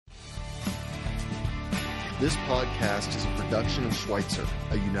This podcast is a production of Schweitzer,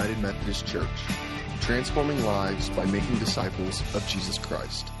 a United Methodist Church, transforming lives by making disciples of Jesus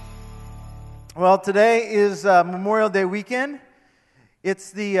Christ. Well, today is Memorial Day weekend. It's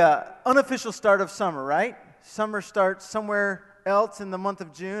the unofficial start of summer, right? Summer starts somewhere else in the month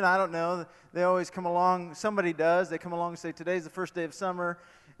of June. I don't know. They always come along. Somebody does. They come along and say, today's the first day of summer.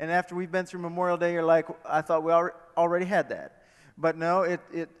 And after we've been through Memorial Day, you're like, I thought we already had that. But no,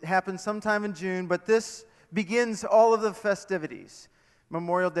 it happens sometime in June. But this begins all of the festivities,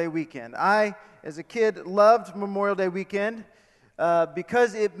 Memorial Day weekend. I, as a kid, loved Memorial Day weekend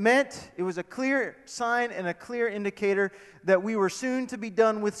because it was a clear sign and a clear indicator that we were soon to be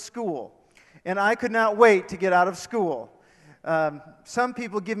done with school. And I could not wait to get out of school. Some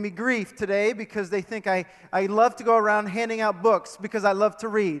people give me grief today because they think I love to go around handing out books because I love to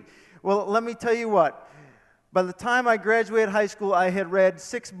read. Well, let me tell you what. By the time I graduated high school, I had read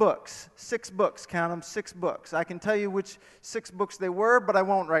 6 books. 6 books, count them, 6 books. I can tell you which 6 books they were, but I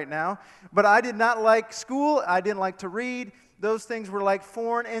won't right now. But I did not like school. I didn't like to read. Those things were like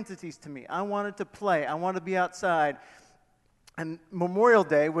foreign entities to me. I wanted to play. I wanted to be outside. And Memorial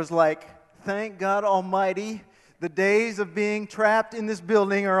Day was like, thank God Almighty, the days of being trapped in this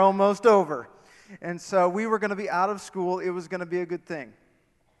building are almost over. And so we were going to be out of school. It was going to be a good thing.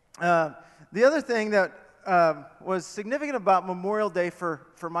 The other thing that was significant about Memorial Day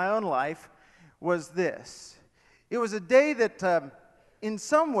for my own life was this. It was a day that in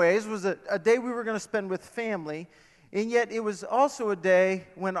some ways was a day we were going to spend with family, and yet it was also a day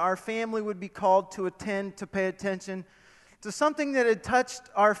when our family would be called to attend, to pay attention to something that had touched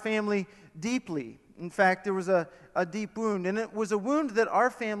our family deeply. In fact, there was a deep wound, and it was a wound that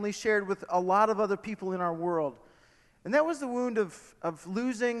our family shared with a lot of other people in our world. And that was the wound of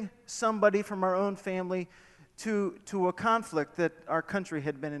losing somebody from our own family to a conflict that our country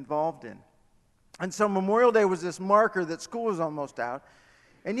had been involved in. And so Memorial Day was this marker that school was almost out.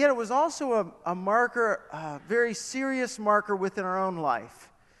 And yet it was also a marker, a very serious marker within our own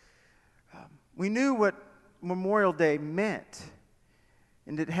life. We knew what Memorial Day meant,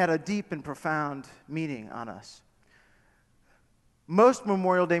 and it had a deep and profound meaning on us. Most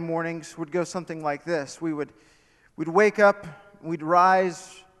Memorial Day mornings would go something like this. We'd wake up, we'd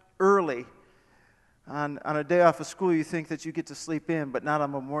rise early. On a day off of school, you think that you get to sleep in, but not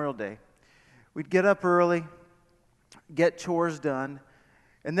on Memorial Day. We'd get up early, get chores done,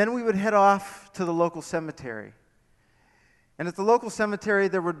 and then we would head off to the local cemetery. And at the local cemetery,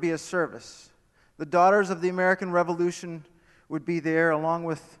 there would be a service. The Daughters of the American Revolution would be there, along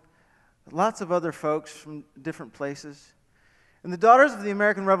with lots of other folks from different places. And the Daughters of the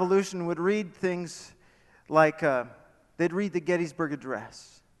American Revolution would read things like they'd read the Gettysburg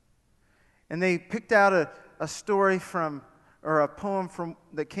Address. And they picked out a story or a poem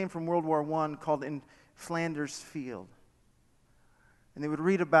that came from World War I called In Flanders Field. And they would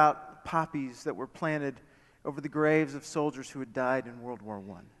read about poppies that were planted over the graves of soldiers who had died in World War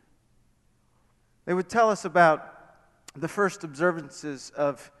I. They would tell us about the first observances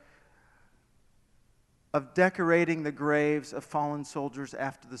of decorating the graves of fallen soldiers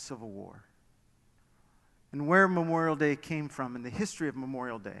after the Civil War, and where Memorial Day came from and the history of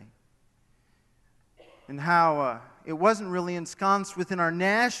Memorial Day, and how it wasn't really ensconced within our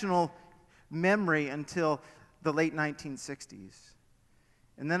national memory until the late 1960s,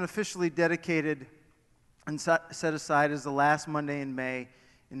 and then officially dedicated and set aside as the last Monday in May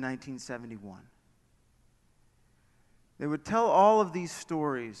in 1971. They would tell all of these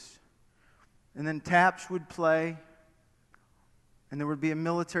stories, and then taps would play, and there would be a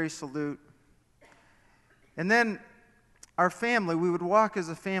military salute. And then our family, we would walk as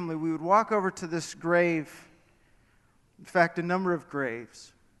a family, we would walk over to this grave, in fact, a number of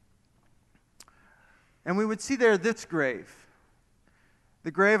graves. And we would see there this grave,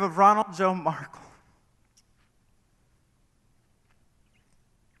 the grave of Ronald Joe Markle.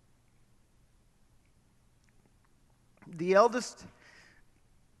 The eldest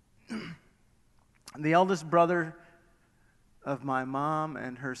brother of my mom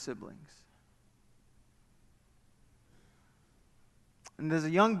and her siblings. And as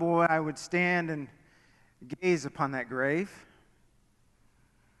a young boy, I would stand and gaze upon that grave.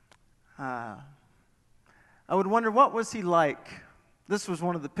 I would wonder, what was he like? This was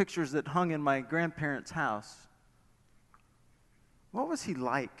one of the pictures that hung in my grandparents' house. What was he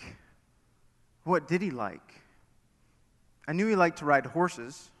like? What did he like? I knew he liked to ride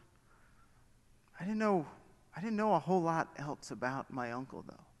horses. I didn't know a whole lot else about my uncle,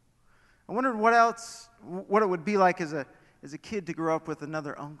 though. I wondered what it would be like as a kid to grow up with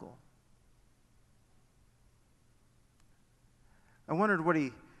another uncle. I wondered what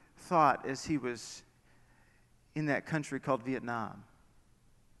he thought as he was in that country called Vietnam.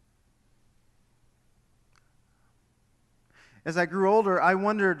 As I grew older, I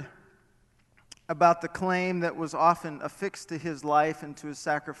wondered about the claim that was often affixed to his life and to his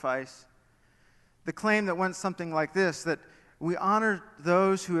sacrifice. The claim that went something like this, that we honor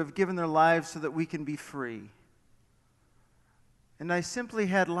those who have given their lives so that we can be free. And I simply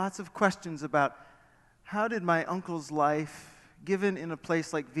had lots of questions about how did my uncle's life, given in a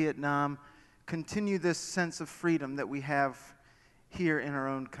place like Vietnam, continue this sense of freedom that we have here in our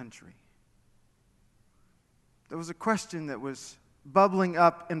own country? There was a question that was bubbling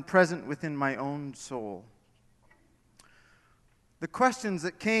up and present within my own soul. The questions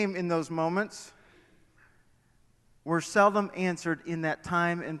that came in those moments were seldom answered in that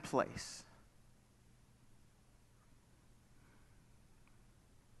time and place.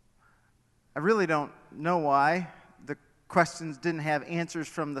 I really don't know why the questions didn't have answers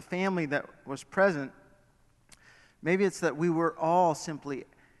from the family that was present. Maybe it's that we were all simply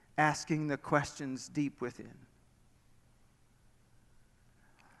asking the questions deep within.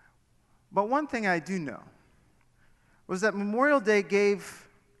 But one thing I do know was that Memorial Day gave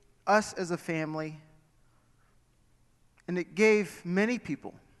us as a family, and it gave many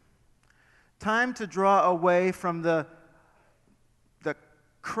people, time to draw away from the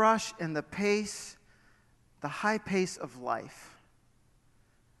crush and the pace, the high pace of life.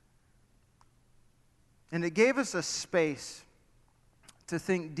 And it gave us a space to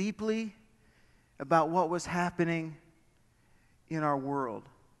think deeply about what was happening in our world,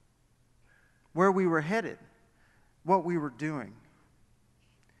 where we were headed, what we were doing.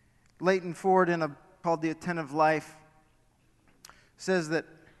 Leighton Ford, in a book called The Attentive Life, says that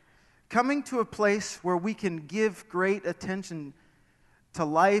coming to a place where we can give great attention to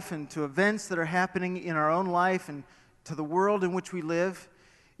life and to events that are happening in our own life and to the world in which we live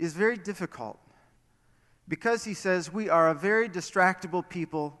is very difficult. Because, he says, we are a very distractible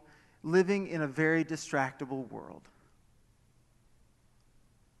people living in a very distractible world.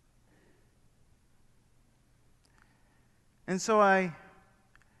 And so I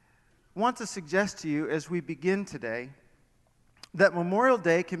want to suggest to you as we begin today that Memorial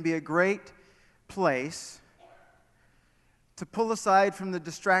Day can be a great place to pull aside from the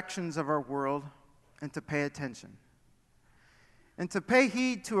distractions of our world and to pay attention. And to pay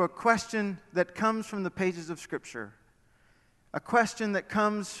heed to a question that comes from the pages of Scripture. A question that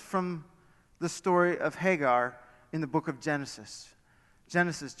comes from the story of Hagar in the book of Genesis.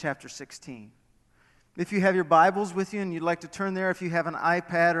 Genesis chapter 16. If you have your Bibles with you and you'd like to turn there, if you have an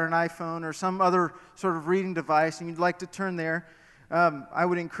iPad or an iPhone or some other sort of reading device and you'd like to turn there, I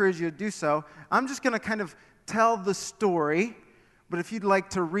would encourage you to do so. I'm just going to kind of tell the story, but if you'd like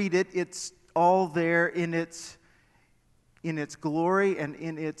to read it, it's all there in its glory and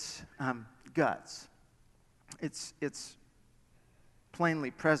in its guts. It's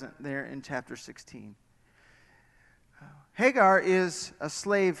plainly present there in chapter 16. Hagar is a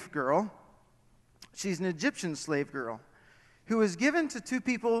slave girl. She's an Egyptian slave girl who was given to two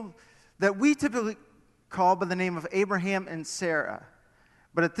people that we typically call by the name of Abraham and Sarah.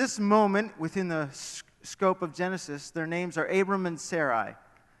 But at this moment, within the scope of Genesis, their names are Abram and Sarai.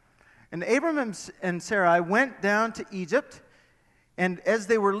 And Abram and Sarai went down to Egypt, and as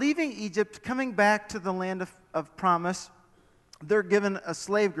they were leaving Egypt, coming back to the land of promise, they're given a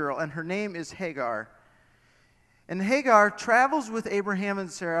slave girl, and her name is Hagar. And Hagar travels with Abraham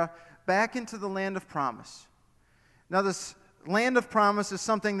and Sarah back into the land of promise. Now, this land of promise is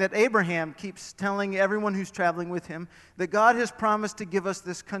something that Abraham keeps telling everyone who's traveling with him, that God has promised to give us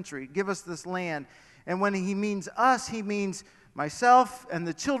this country, give us this land. And when he means us, he means myself and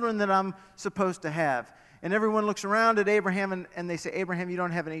the children that I'm supposed to have. And everyone looks around at Abraham and they say, Abraham, you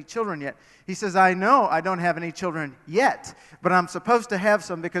don't have any children yet. He says, I know I don't have any children yet, but I'm supposed to have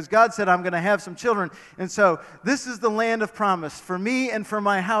some because God said I'm going to have some children. And so this is the land of promise for me and for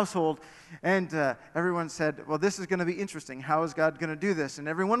my household. And everyone said, well, this is going to be interesting. How is God going to do this? And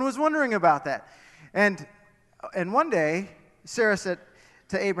everyone was wondering about that. And one day, Sarah said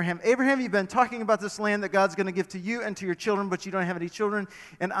to Abraham, Abraham, you've been talking about this land that God's going to give to you and to your children, but you don't have any children,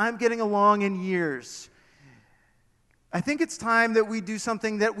 and I'm getting along in years. I think it's time that we do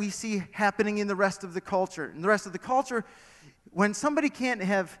something that we see happening in the rest of the culture. In the rest of the culture, when somebody can't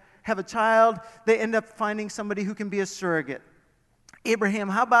have a child, they end up finding somebody who can be a surrogate. Abraham,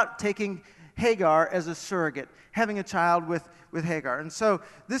 how about taking Hagar as a surrogate, having a child with Hagar? And so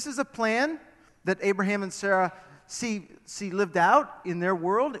this is a plan that Abraham and Sarah see lived out in their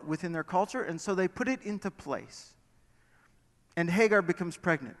world, within their culture, and so they put it into place. And Hagar becomes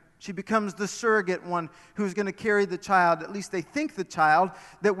pregnant. She becomes the surrogate one who's going to carry the child, at least they think the child,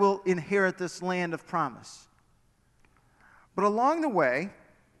 that will inherit this land of promise. But along the way,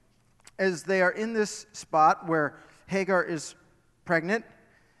 as they are in this spot where Hagar is pregnant,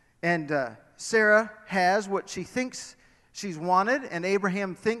 and Sarah has what she thinks she's wanted, and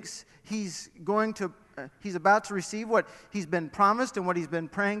Abraham thinks he's about to receive what he's been promised and what he's been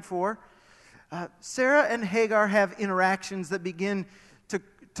praying for, Sarah and Hagar have interactions that begin to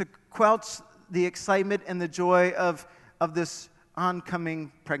quelch the excitement and the joy of this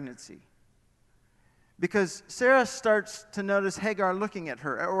oncoming pregnancy. Because Sarah starts to notice Hagar looking at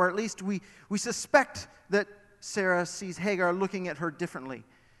her, or at least we suspect that Sarah sees Hagar looking at her differently.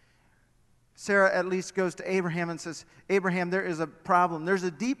 Sarah at least goes to Abraham and says, Abraham, there is a problem. There's a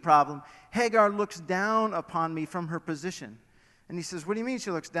deep problem. Hagar looks down upon me from her position. And he says, what do you mean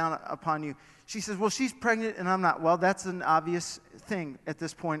she looks down upon you? She says, well, she's pregnant and I'm not. Well, that's an obvious thing at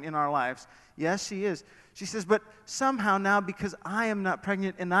this point in our lives. Yes, she is. She says, but somehow now, because I am not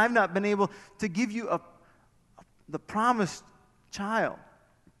pregnant and I've not been able to give you the promised child,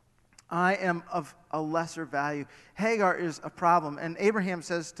 I am of a lesser value. Hagar is a problem. And Abraham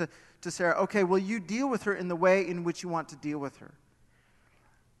says to Sarah, okay, well, you deal with her in the way in which you want to deal with her.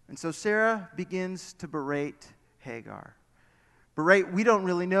 And so Sarah begins to berate Hagar. We don't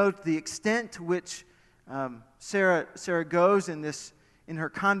really know the extent to which Sarah goes in her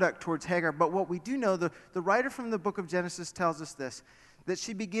conduct towards Hagar, but what we do know, the writer from the book of Genesis tells us this, that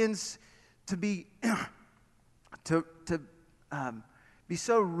she begins to be be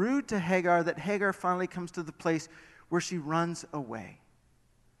so rude to Hagar that Hagar finally comes to the place where she runs away.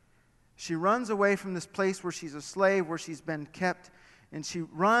 She runs away from this place where she's a slave, where she's been kept, and she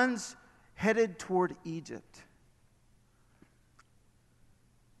runs headed toward Egypt.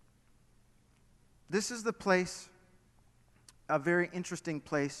 This is the place, a very interesting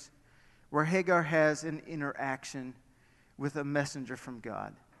place, where Hagar has an interaction with a messenger from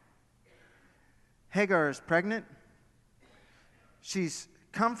God. Hagar is pregnant. She's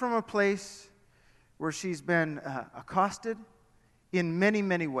come from a place where she's been accosted in many,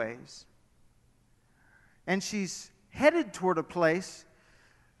 many ways. And she's headed toward a place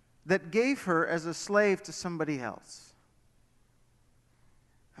that gave her as a slave to somebody else.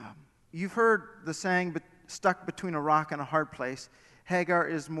 You've heard the saying, stuck between a rock and a hard place. Hagar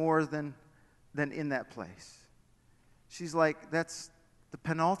is more than in that place. She's like, that's the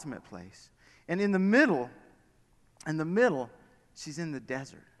penultimate place. And in the middle, she's in the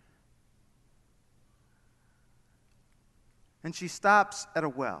desert. And she stops at a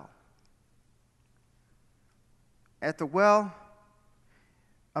well. At the well,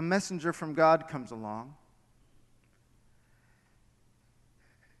 a messenger from God comes along.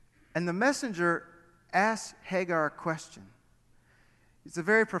 And the messenger asks Hagar a question. It's a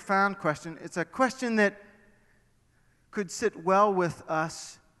very profound question. It's a question that could sit well with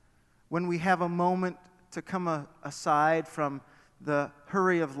us when we have a moment to come aside from the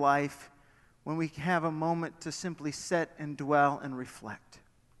hurry of life, when we have a moment to simply sit and dwell and reflect.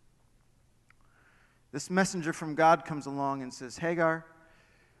 This messenger from God comes along and says, Hagar,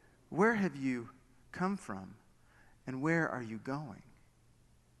 where have you come from and where are you going?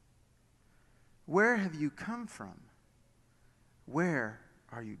 Where have you come from? Where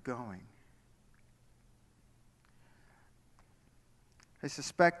are you going? I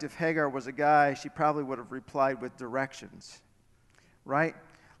suspect if Hagar was a guy, she probably would have replied with directions, right?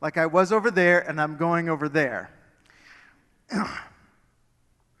 Like, I was over there and I'm going over there.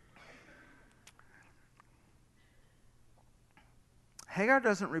 Hagar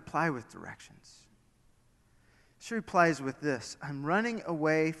doesn't reply with directions. She replies with this: I'm running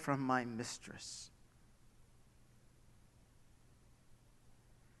away from my mistress.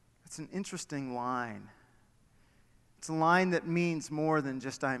 It's an interesting line. It's a line that means more than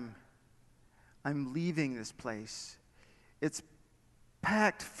just I'm leaving this place. It's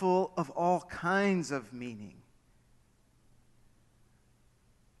packed full of all kinds of meaning.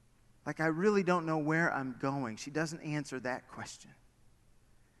 Like, I really don't know where I'm going. She doesn't answer that question.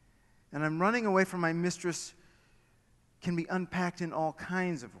 And I'm running away from my mistress can be unpacked in all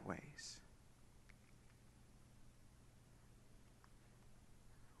kinds of ways.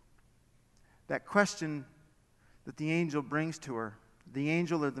 That question that the angel brings to her, the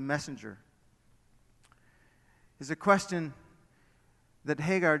angel or the messenger, is a question that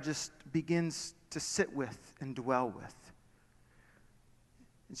Hagar just begins to sit with and dwell with.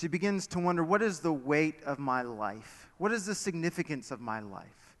 And she begins to wonder, what is the weight of my life? What is the significance of my life?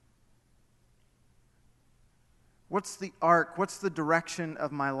 What's the arc? What's the direction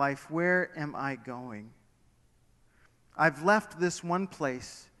of my life? Where am I going? I've left this one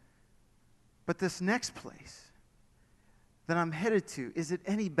place, but this next place that I'm headed to, is it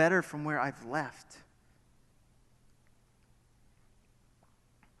any better from where I've left?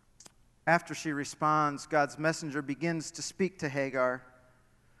 After she responds, God's messenger begins to speak to Hagar.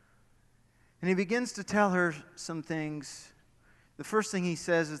 And he begins to tell her some things. The first thing he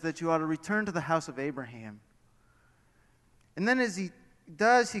says is that you ought to return to the house of Abraham. And then as he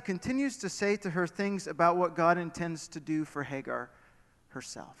does, he continues to say to her things about what God intends to do for Hagar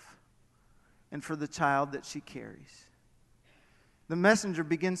herself and for the child that she carries. The messenger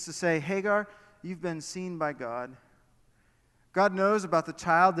begins to say, Hagar, you've been seen by God. God knows about the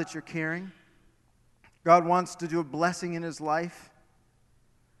child that you're carrying. God wants to do a blessing in his life.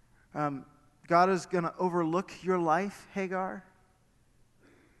 God is going to overlook your life, Hagar.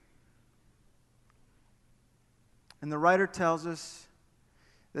 And the writer tells us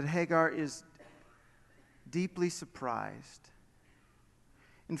that Hagar is deeply surprised.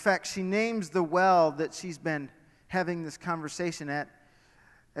 In fact, she names the well that she's been having this conversation at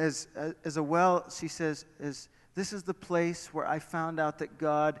as a well, she says, this is the place where I found out that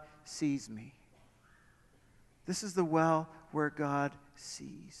God sees me. This is the well where God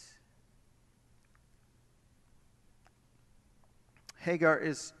sees. Hagar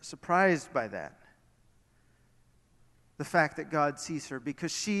is surprised by that. The fact that God sees her,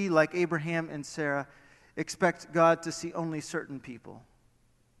 because she, like Abraham and Sarah, expect God to see only certain people.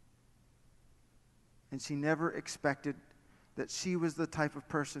 And she never expected that she was the type of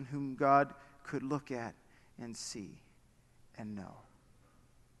person whom God could look at and see and know.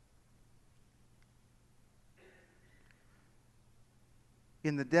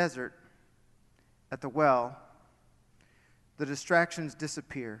 In the desert, at the well, the distractions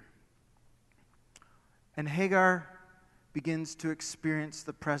disappear. And Hagar begins to experience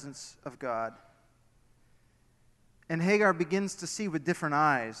the presence of God. And Hagar begins to see with different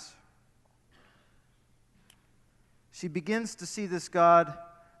eyes. She begins to see this God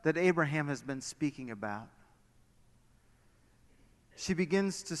that Abraham has been speaking about. She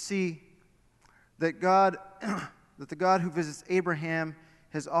begins to see that that the God who visits Abraham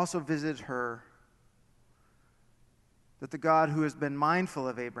has also visited her. That the God who has been mindful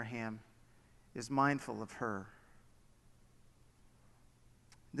of Abraham is mindful of her.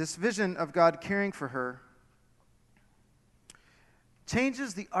 This vision of God caring for her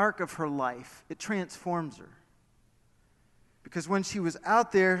changes the arc of her life. It transforms her. Because when she was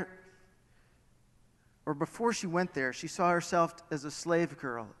out there, or before she went there, she saw herself as a slave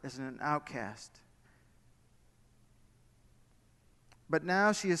girl, as an outcast. But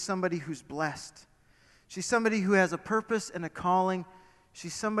now she is somebody who's blessed. She's somebody who has a purpose and a calling.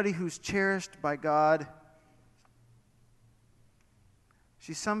 She's somebody who's cherished by God.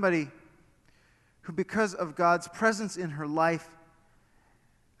 She's somebody who, because of God's presence in her life,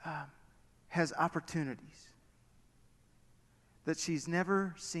 has opportunities that she's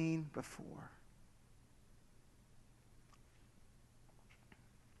never seen before.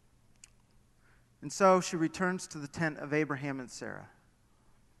 And so she returns to the tent of Abraham and Sarah.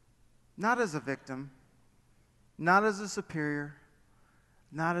 Not as a victim, not as a superior,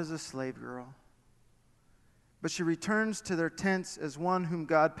 not as a slave girl, but she returns to their tents as one whom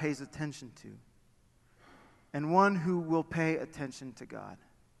God pays attention to, and one who will pay attention to God.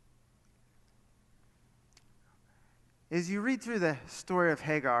 As you read through the story of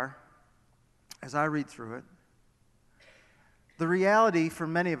Hagar, as I read through it, the reality for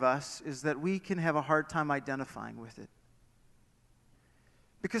many of us is that we can have a hard time identifying with it.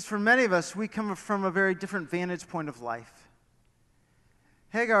 Because for many of us, we come from a very different vantage point of life.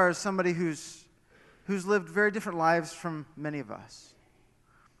 Hagar is somebody who's lived very different lives from many of us.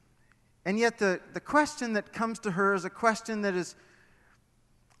 And yet the question that comes to her is a question that is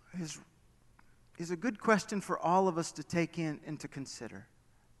a good question for all of us to take in and to consider.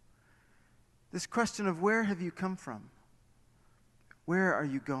 This question of, where have you come from? Where are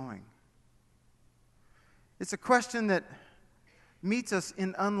you going? It's a question that meets us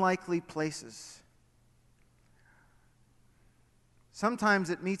in unlikely places. Sometimes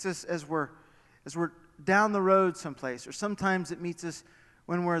it meets us as we're down the road someplace, or sometimes it meets us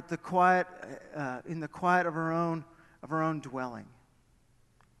when we're at the quiet, in the quiet of our own dwelling.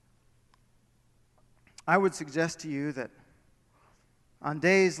 I would suggest to you that on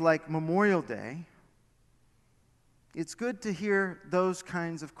days like Memorial Day, it's good to hear those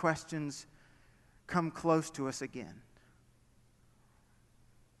kinds of questions come close to us again.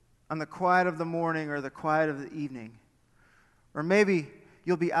 On the quiet of the morning or the quiet of the evening. Or maybe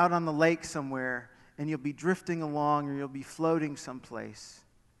you'll be out on the lake somewhere and you'll be drifting along, or you'll be floating someplace.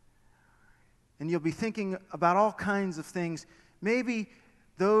 And you'll be thinking about all kinds of things. Maybe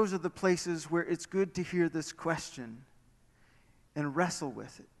those are the places where it's good to hear this question and wrestle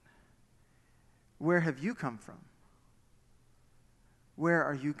with it. Where have you come from? Where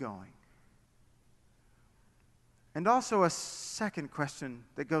are you going? And also a second question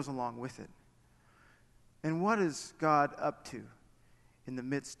that goes along with it. And what is God up to in the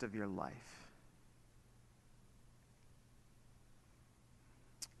midst of your life?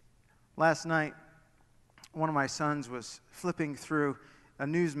 Last night, one of my sons was flipping through a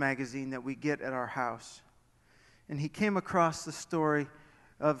news magazine that we get at our house. And he came across the story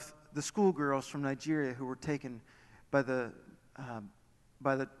of the schoolgirls from Nigeria who were taken by the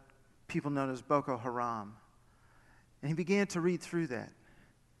people known as Boko Haram. And he began to read through that.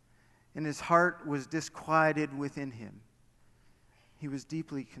 And his heart was disquieted within him. He was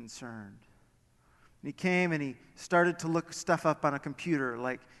deeply concerned. And he came and he started to look stuff up on a computer,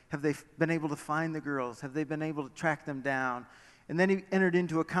 like, have they been able to find the girls? Have they been able to track them down? And then he entered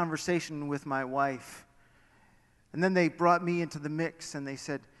into a conversation with my wife. And then they brought me into the mix and they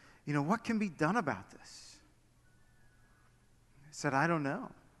said, what can be done about this? I said, I don't know.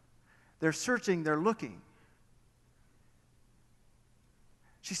 They're searching, they're looking.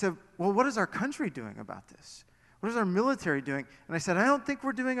 She said, well, what is our country doing about this? What is our military doing? And I said, I don't think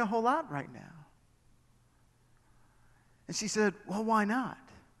we're doing a whole lot right now. And she said, well, why not?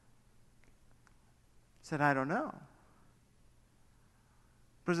 I said, I don't know.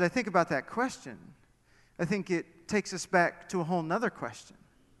 But as I think about that question, I think it takes us back to a whole nother question.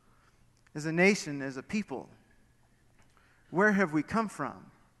 As a nation, as a people, where have we come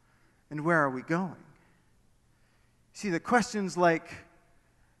from and where are we going? See, the questions like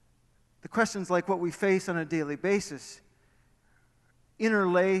what we face on a daily basis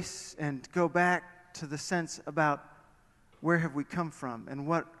interlace and go back to the sense about where have we come from and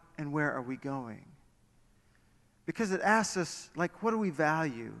what and where are we going? Because it asks us, what do we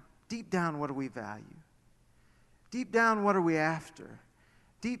value? Deep down, what do we value? Deep down, what are we after?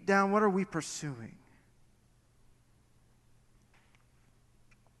 Deep down, what are we pursuing?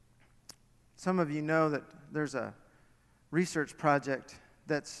 Some of you know that there's a research project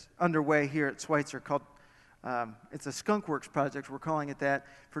that's underway here at Schweitzer called, it's a Skunk Works project, we're calling it that,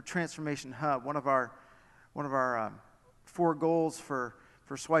 for Transformation Hub. One of our 4 goals for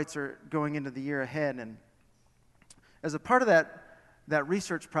Schweitzer going into the year ahead. And as a part of that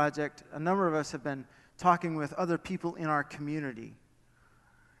research project, a number of us have been talking with other people in our community.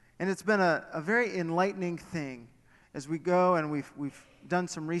 And it's been a very enlightening thing as we go and we've done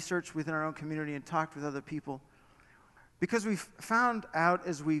some research within our own community and talked with other people. Because we've found out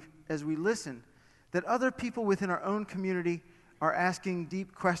as we listen that other people within our own community are asking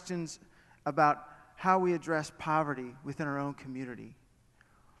deep questions about how we address poverty within our own community.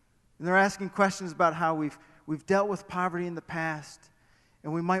 And they're asking questions about how we've dealt with poverty in the past,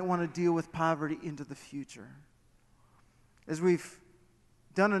 and we might want to deal with poverty into the future. As we've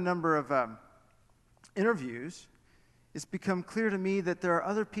done a number of interviews, it's become clear to me that there are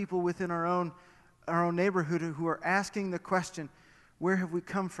other people within our own neighborhood who are asking the question, where have we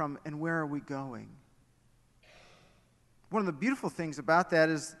come from and where are we going? One of the beautiful things about that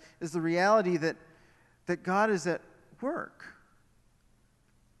is the reality that God is at work.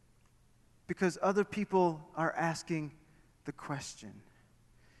 Because other people are asking the question,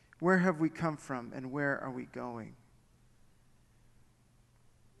 where have we come from and where are we going?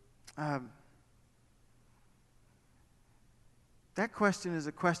 That question is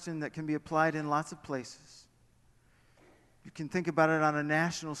a question that can be applied in lots of places. You can think about it on a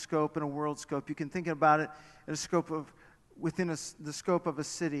national scope and a world scope. You can think about it in a scope of within the scope of a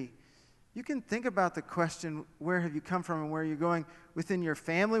city. You can think about the question, where have you come from and where are you going, within your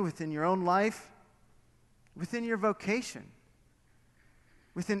family, within your own life, within your vocation,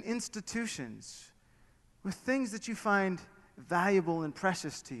 within institutions, with things that you find valuable and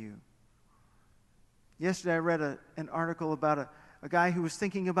precious to you. Yesterday I read an article about a guy who was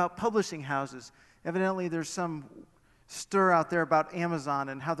thinking about publishing houses. Evidently there's some stir out there about Amazon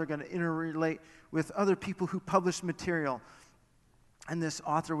and how they're going to interrelate with other people who publish material. And this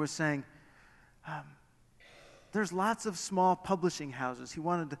author was saying, there's lots of small publishing houses. He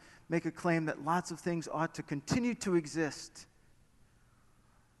wanted to make a claim that lots of things ought to continue to exist.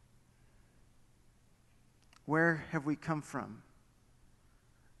 Where have we come from?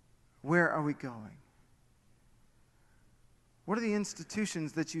 Where are we going? What are the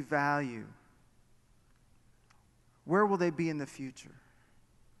institutions that you value? Where will they be in the future?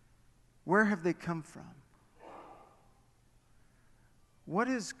 Where have they come from? What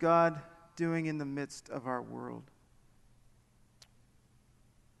is God doing in the midst of our world?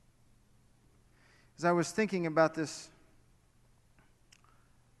 As I was thinking about this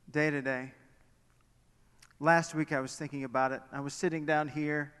day today, last week I was thinking about it. I was sitting down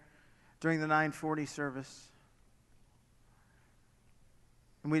here during the 9:40 service.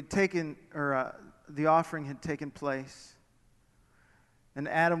 And we'd taken, the offering had taken place, and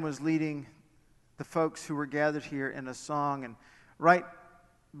Adam was leading the folks who were gathered here in a song. And right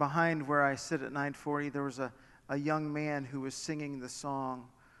behind where I sit at 940, there was a young man who was singing the song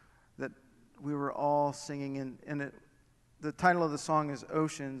that we were all singing. And the title of the song is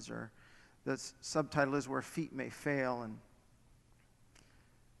Oceans, or the subtitle is Where Feet May Fail. And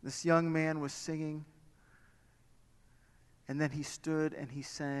this young man was singing, and then he stood and he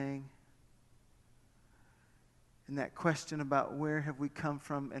sang. And that question about where have we come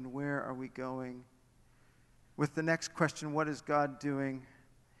from and where are we going, with the next question, what is God doing?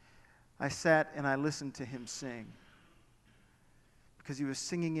 I sat and I listened to him sing. Because he was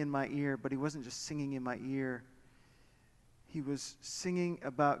singing in my ear, but he wasn't just singing in my ear. He was singing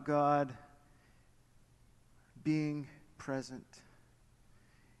about God being present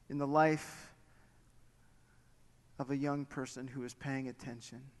in the life of a young person who is paying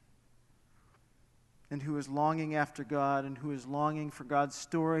attention, and who is longing after God, and who is longing for God's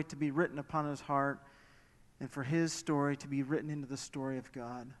story to be written upon his heart, and for his story to be written into the story of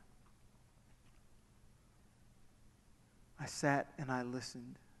God. I sat and I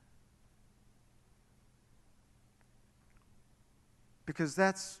listened. Because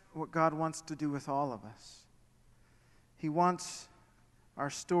that's what God wants to do with all of us. He wants our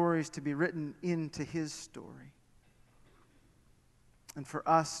stories to be written into his story, and for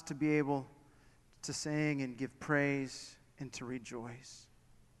us to be able to sing and give praise and to rejoice.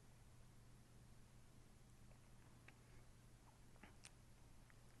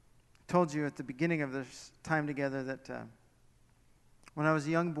 I told you at the beginning of this time together that when I was a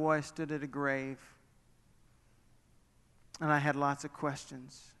young boy, I stood at a grave and I had lots of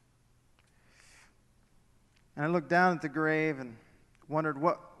questions. And I looked down at the grave and wondered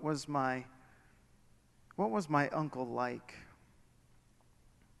what was my uncle like?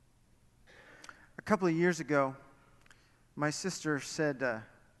 A couple of years ago, my sister said, I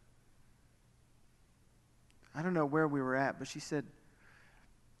don't know where we were at, but she said,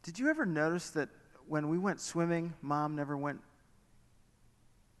 did you ever notice that when we went swimming, Mom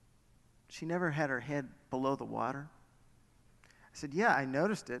she never had her head below the water? I said, yeah, I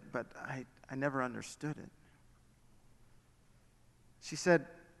noticed it, but I never understood it. She said,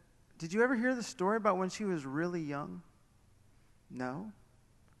 did you ever hear the story about when she was really young? No.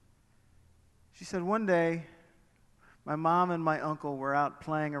 She said, one day, my mom and my uncle were out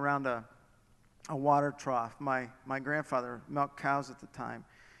playing around a water trough. My grandfather milked cows at the time.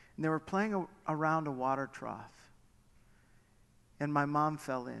 And they were playing around a water trough. And my mom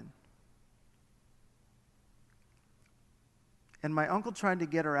fell in. And my uncle tried to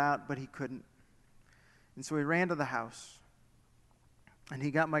get her out, but he couldn't. And so he ran to the house. And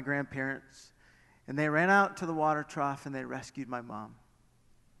he got my grandparents. And they ran out to the water trough and they rescued my mom.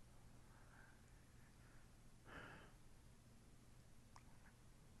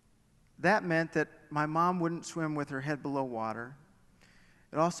 That meant that my mom wouldn't swim with her head below water.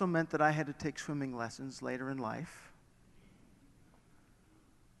 It also meant that I had to take swimming lessons later in life.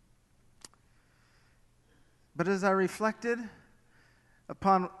 But as I reflected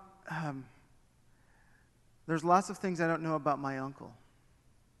upon, there's lots of things I don't know about my uncle.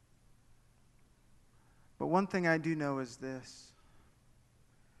 But one thing I do know is this,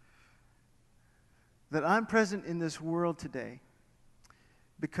 that I'm present in this world today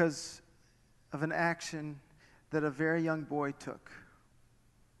because of an action that a very young boy took,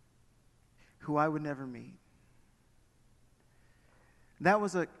 who I would never meet. That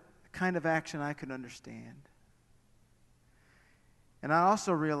was a kind of action I could understand. And I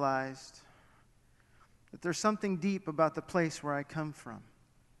also realized that there's something deep about the place where I come from.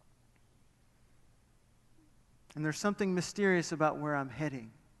 And there's something mysterious about where I'm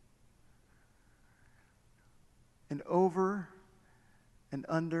heading. And over and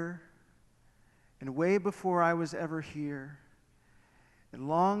under and way before I was ever here, and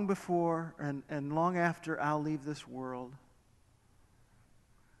long before and long after I'll leave this world,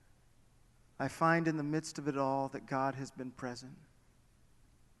 I find in the midst of it all that God has been present.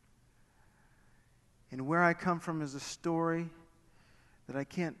 And where I come from is a story that I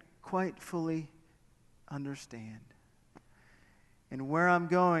can't quite fully understand. And where I'm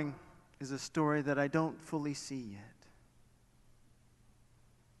going is a story that I don't fully see yet.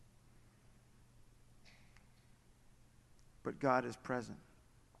 But God is present.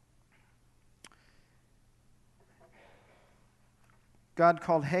 God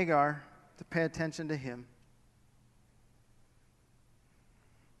called Hagar to pay attention to him.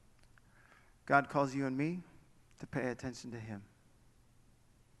 God calls you and me to pay attention to him,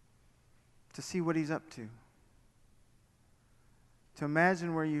 to see what he's up to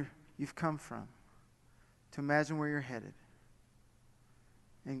imagine where you've come from, to imagine where you're headed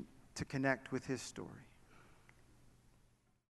and to connect with His story.